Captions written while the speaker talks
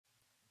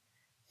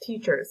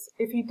Teachers,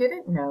 if you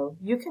didn't know,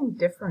 you can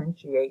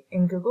differentiate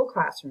in Google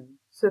Classroom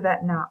so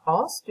that not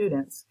all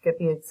students get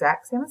the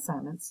exact same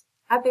assignments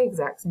at the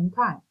exact same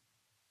time.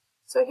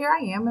 So here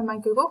I am in my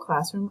Google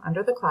Classroom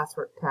under the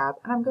Classwork tab,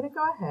 and I'm going to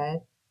go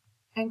ahead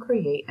and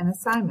create an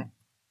assignment.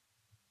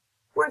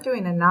 We're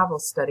doing a novel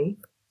study,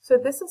 so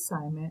this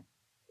assignment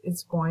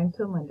is going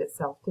to lend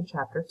itself to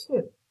Chapter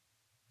 2.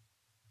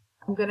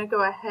 I'm going to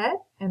go ahead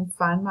and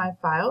find my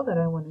file that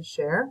I want to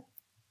share.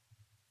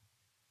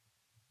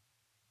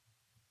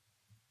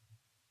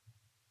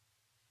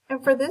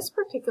 And for this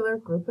particular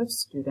group of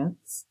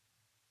students,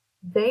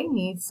 they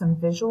need some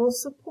visual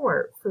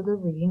support for the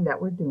reading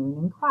that we're doing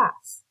in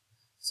class.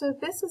 So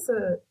this is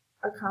an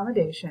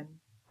accommodation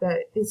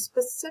that is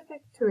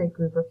specific to a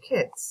group of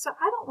kids. So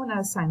I don't want to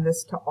assign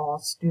this to all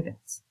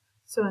students.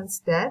 So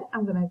instead,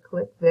 I'm going to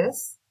click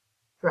this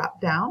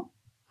drop down,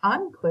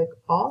 unclick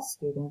all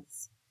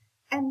students,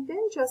 and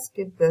then just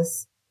give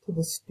this to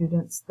the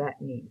students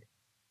that need.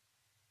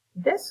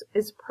 This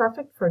is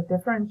perfect for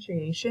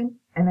differentiation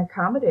and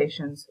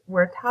accommodations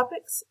where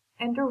topics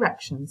and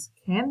directions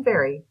can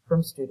vary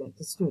from student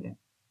to student.